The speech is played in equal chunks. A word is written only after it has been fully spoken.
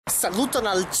Saluton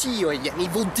al cioi, ni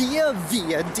vodia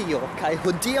via Dio, kai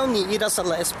hodiaŭ ni iras al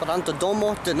la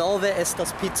Esperanto-domo, denove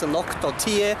estas pizza nokto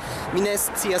tie, mi ne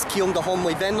scias kiom da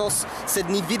homoj venos, sed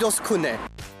ni vidos kune.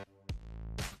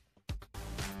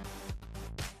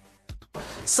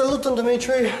 Saluton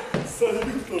Dimitri.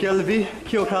 Saluton. Kiel vi?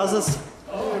 Kio okazas?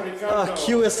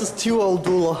 Kiu estas tiu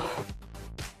oldulo?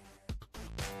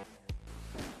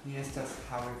 Mi estas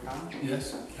Houlihan.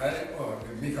 Yes.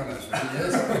 Mi konas vin,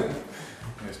 yes.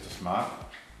 Mi estas Mark.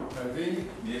 Kaj vi?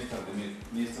 Mi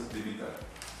estas Debra.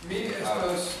 Mi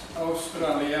estas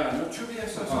Australiano. Ĉu vi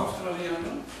estas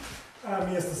Australiano?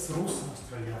 Mi estas rusa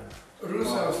australiano.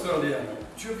 Rusa Australiano.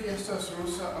 Ĉu vi estas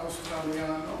rusa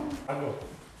Australiano? Frago.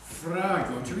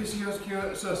 Frago. Ĉu vi scias kio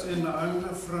estas en la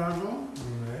angla frago?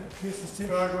 Ne. Kio estas tio?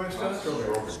 Frago estas?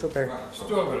 Strawberry.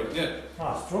 Strawberry, yes.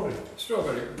 Strawberry.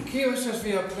 Strawberry. Kio estas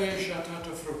via plej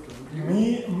ŝatata frukto?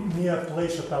 Mia plej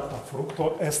ŝatata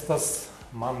frukto estas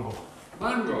mango.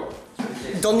 Mango.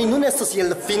 Do ni nun estas je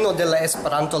la fino de la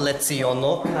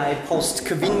Esperanto-leciono, kaj post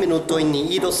 5 minutoj ni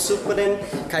iros supren,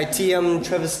 kaj tiam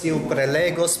Travestiu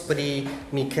prelegos pri,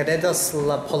 mi kredas,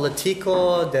 la politiko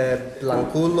de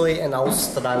blankuloj en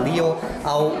Aŭstralio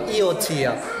aŭ io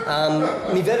tia.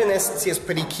 Mi vere ne scias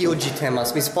pri kio ĝi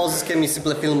temas. Mi supozas ke mi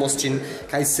simple filmos ĝin,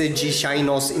 kaj se ĝi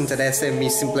ŝajnos interese,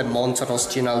 mi simple montros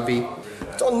ĝin al vi.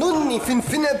 Do nun ni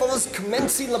finfine povas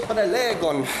komenci la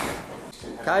prelegon.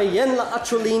 Kai jen la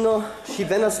aĉulino, ŝi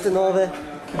venas denove,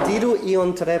 diru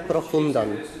ion tre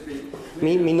profundan.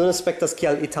 Mi nun aspektas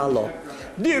kiel italo.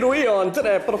 Diru ion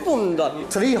tre profundan.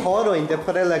 3 horojn de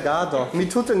prelegado. Mi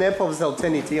tute ne povas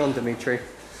elteni tion, Dimitri.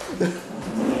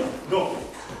 Do,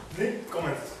 ni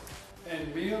komencas.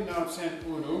 En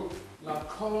 1901 la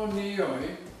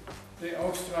kolonioj de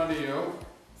Aŭstralio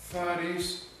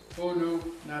faris unu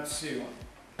nacion.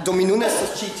 Do mi nun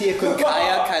estas ĉi tie kun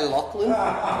Kiah kaj Lachlan.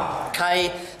 Kaj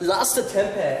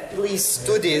lastatempe ili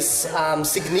studis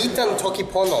signitan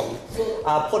tokiponon.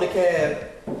 Por ke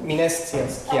mi ne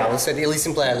scias kial, sed ili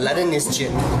simple lernis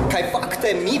ĝin. Kaj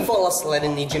fakte mi volas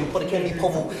lerni ĝin por ke mi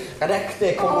povu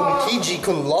rekte komunikiĝi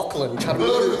kun Lachlan, ĉar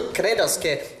mi kredas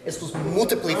ke estus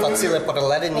multe pli facile por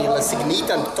lerni la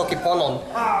signitan tokiponon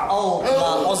ol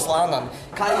la oslanan.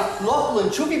 Kaj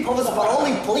Lachlan, ĉu vi povas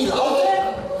paroli pli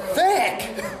laŭte? Fek!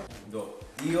 Do,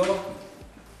 io,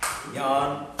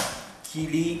 Jan,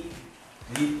 Kili,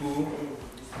 Lipu,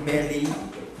 Meli,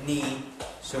 Ni,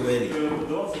 Soweli.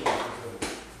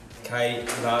 Kai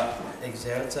la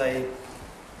exercai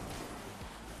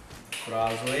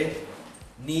frazoi,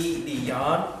 Ni li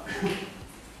Jan,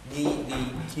 Ni li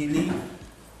Kili,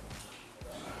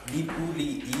 Lipu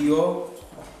li io,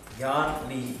 Jan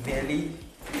li Meli,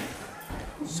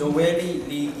 Soweli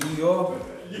li io,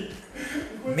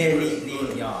 Meli li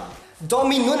Jan. Do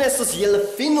mi nun estas je la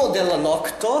fino de la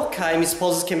nokto, kaj mi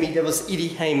supozas ke mi devas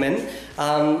iri hejmen.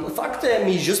 Fakte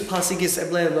mi ĵus pasigis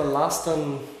eble la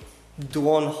lastan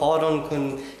duon horon kun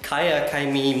Kiah, kaj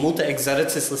mi multe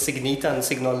ekzercis la signitan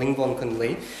signolingvon kun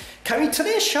li. Kaj mi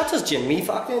tre ŝatas ĝin, mi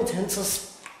fakte intencas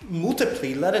multe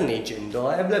pli lerni ĝin. Do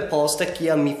eble poste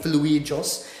kiam mi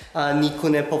fluiĝos, ni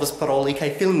kune povas paroli kaj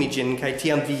filmi ĝin, kaj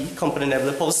tiam vi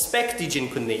kompreneble povas spekti ĝin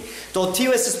kun ni. Do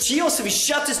tio estas ĉio. Se vi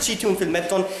ŝatis ĉi tiun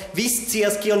filmeton, vi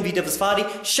scias kion vi devas fari.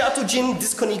 Ŝatu ĝin,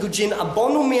 diskonigu ĝin,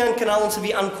 abonu mian kanalon se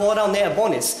vi ankoraŭ ne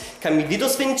abonis. Kaj mi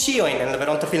vidos vin ĉiujn en la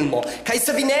veronta filmo. Kaj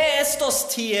se vi ne estos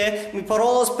tie, mi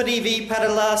parolos pri vi per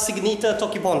la signita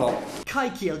tokipono. Kaj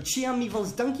kiel ĉiam mi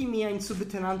volas danki miajn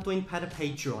subtenantojn per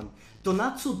Patreon.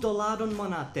 Donacu $1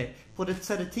 monate por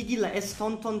certigi la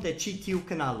estonton de ĉi tiu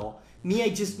kanalo. Miaj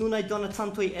ĝis nunaj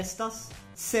donacantoj estas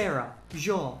Sarah,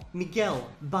 Jo, Miguel,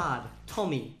 Bad,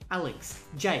 Tommy, Aleks,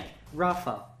 Jake,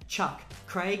 Rafa, Chuck,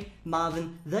 Craig,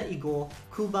 Marvin, The Igor,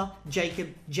 Kuba,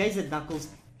 Jacob, JZ Knuckles,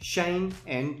 Shane,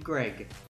 and Greg.